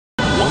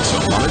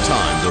Upon a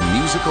Time, the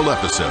musical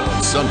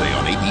episode, Sunday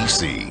on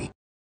ABC.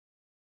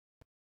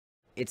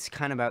 It's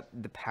kind of about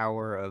the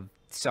power of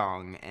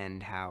song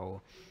and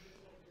how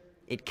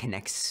it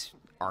connects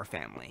our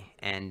family.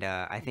 And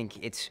I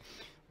think it's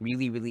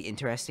really, really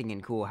interesting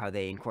and cool how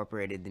they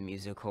incorporated the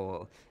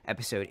musical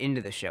episode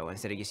into the show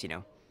instead of just,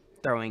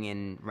 throwing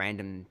in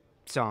random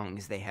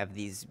songs. They have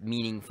these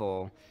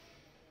meaningful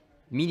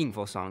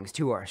songs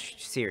to our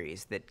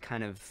series that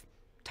kind of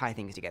tie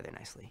things together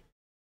nicely.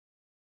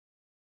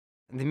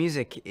 The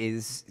music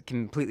is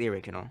completely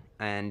original,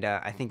 and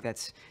I think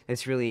that's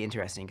really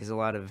interesting because a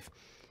lot of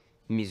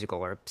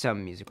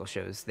some musical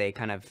shows, they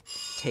kind of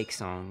take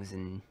songs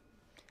and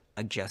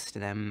adjust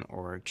them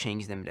or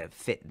change them to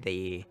fit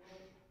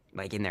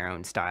in their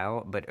own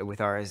style. But with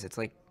ours, it's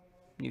like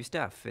new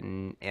stuff,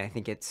 and I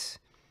think it's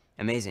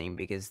amazing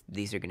because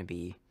these are going to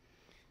be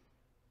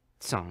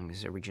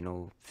songs,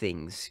 original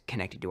things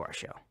connected to our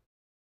show.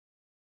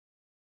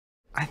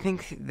 I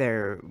think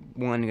they're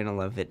gonna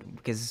love it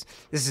because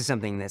this is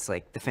something that's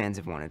like the fans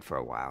have wanted for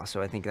a while.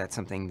 So I think that's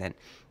something that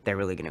they're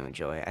really gonna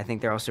enjoy. I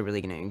think they're also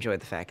really gonna enjoy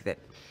the fact that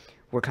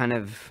we're kind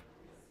of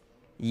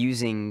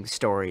using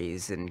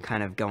stories and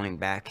kind of going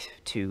back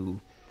to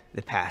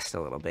the past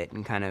a little bit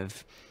and kind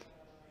of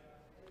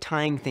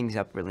tying things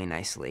up really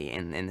nicely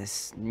in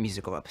this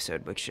musical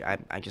episode, which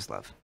I just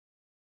love.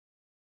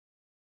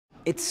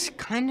 It's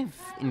kind of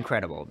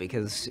incredible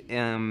because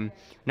not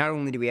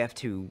only do we have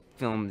to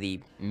film the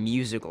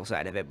musical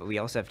side of it, but we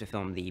also have to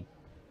film the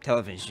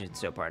television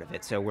show part of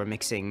it. So we're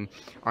mixing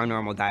our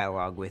normal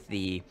dialogue with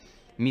the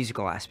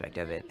musical aspect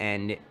of it,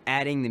 and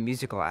adding the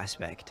musical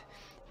aspect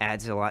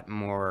adds a lot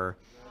more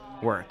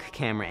work,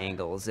 camera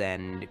angles,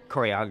 and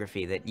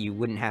choreography that you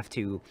wouldn't have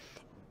to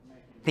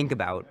think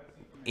about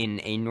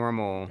in a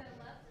normal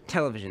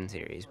television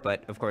series.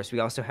 But of course, we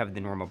also have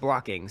the normal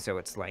blocking, so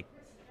it's like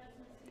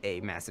a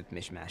massive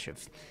mishmash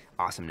of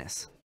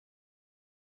awesomeness.